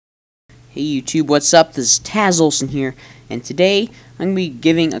Hey YouTube, what's up? This is Taz Olson here, and today I'm going to be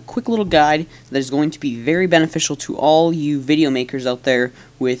giving a quick little guide that is going to be very beneficial to all you video makers out there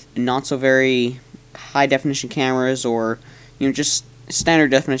with not so very high definition cameras, or just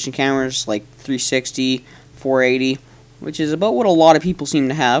standard definition cameras like 360, 480, which is about what a lot of people seem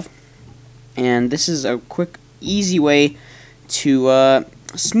to have. And this is a quick, easy way to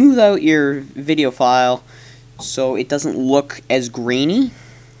smooth out your video file so it doesn't look as grainy.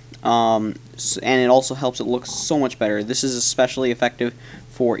 And it also helps it look so much better. This is especially effective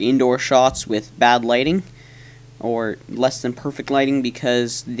for indoor shots with bad lighting or less than perfect lighting,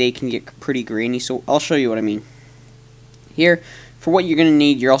 because they can get pretty grainy. So I'll show you what I mean. Here, for what you're going to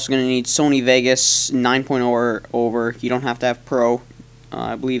need, you're also going to need Sony Vegas 9.0 or over. You don't have to have Pro.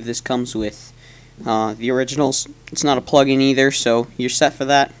 I believe this comes with the originals. It's not a plug-in either, so you're set for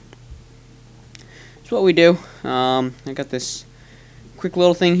that. That's what we do. I got this quick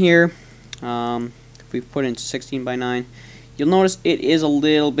little thing here. If we put it into 16 by 9, you'll notice it is a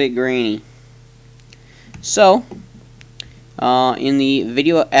little bit grainy. So in the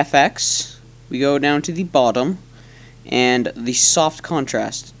video FX, we go down to the bottom and the soft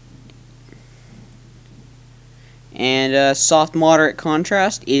contrast, and soft moderate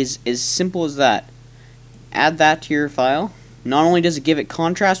contrast is as simple as that. Add that to your file. Not only does it give it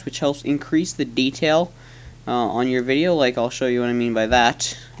contrast, which helps increase the detail on your video, like I'll show you what I mean by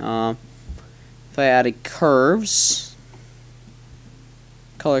that. If I added curves,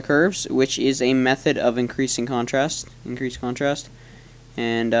 color curves, which is a method of increasing contrast,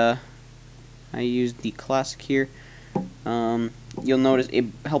 and I used the classic here. You'll notice it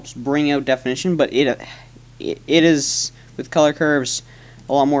helps bring out definition, but it is, with color curves,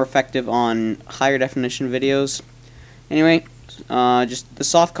 a lot more effective on higher definition videos. Anyway, just the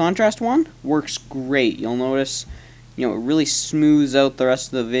soft contrast one works great. You'll notice, it really smooths out the rest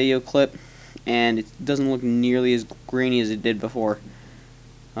of the video clip, and it doesn't look nearly as grainy as it did before.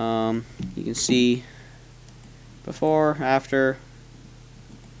 You can see before, after,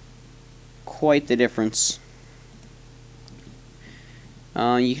 quite the difference.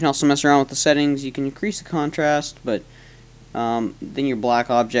 You can also mess around with the settings. You can increase the contrast, but then your black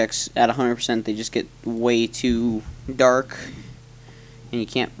objects at 100%, they just get way too dark, and you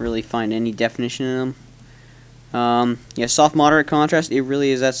can't really find any definition in them. Yeah, soft moderate contrast, it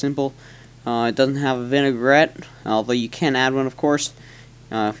really is that simple. It doesn't have a vinaigrette, although you can add one, of course.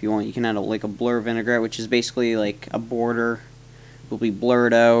 If you want, you can add like a blur vinaigrette, which is basically like a border will be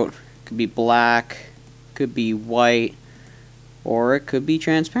blurred out. Could be black, could be white, or it could be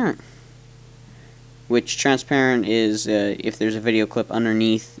transparent. Which transparent is if there's a video clip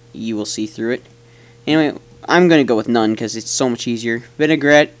underneath, you will see through it. Anyway, I'm going to go with none because it's so much easier.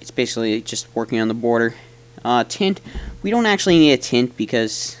 Vinaigrette, it's basically just working on the border. Tint, we don't actually need a tint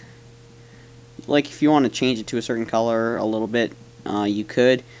because, like, if you want to change it to a certain color a little bit, you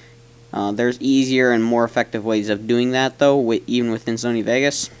could. There's easier and more effective ways of doing that, though, even within Sony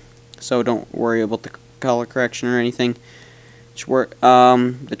Vegas. So don't worry about the color correction or anything. Just work.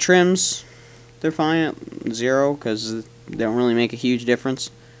 The trims, they're fine at 0 because they don't really make a huge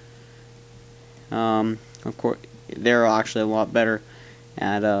difference. Of course, they're actually a lot better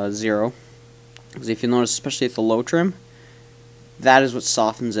at 0, because if you notice, especially at the low trim, that is what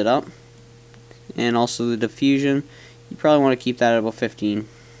softens it up. And also the diffusion, you probably want to keep that at about 15.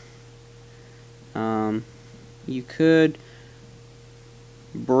 You could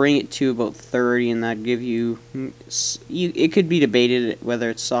bring it to about 30, and that give you, it could be debated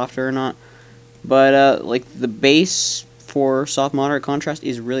whether it's softer or not, but like the base for soft moderate contrast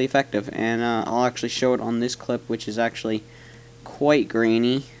is really effective, and I'll actually show it on this clip, which is actually quite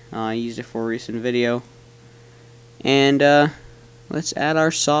grainy. I used it for a recent video. And let's add our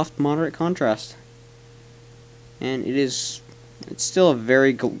soft moderate contrast, and it's still a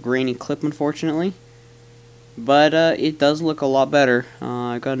very grainy clip, unfortunately, but it does look a lot better.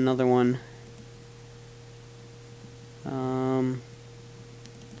 I got another one.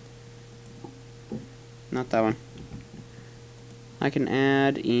 Not that one. I can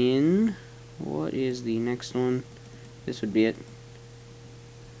add in, what is the next one? This would be it.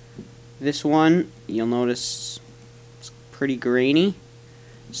 This one, you'll notice it's pretty grainy.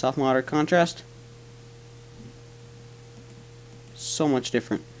 Soft moderate contrast. So much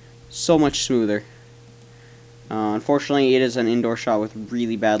different. So much smoother. Unfortunately, it is an indoor shot with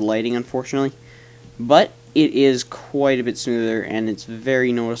really bad lighting, unfortunately. But it is quite a bit smoother, and it's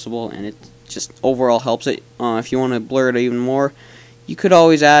very noticeable, and it just overall helps it. If you want to blur it even more, you could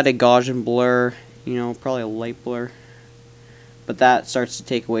always add a Gaussian blur, probably a light blur, but that starts to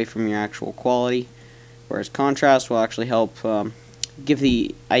take away from your actual quality, whereas contrast will actually help give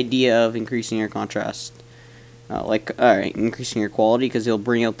the idea of increasing your contrast. Increasing your quality, because it'll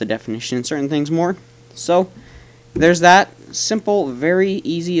bring out the definition in certain things more. So, there's that simple, very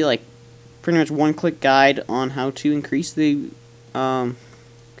easy, like, pretty much one-click guide on how to increase the,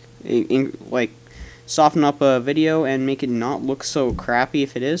 soften up a video and make it not look so crappy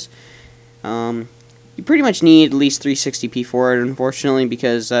if it is. You pretty much need at least 360p for it, unfortunately,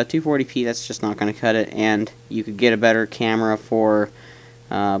 because 240p, that's just not going to cut it, and you could get a better camera for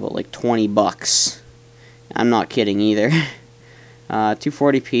about like $20. I'm not kidding either.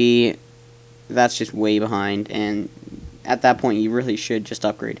 240p, that's just way behind, and at that point you really should just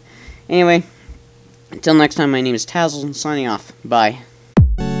upgrade. Anyway, until next time, my name is Tazzles, signing off. Bye.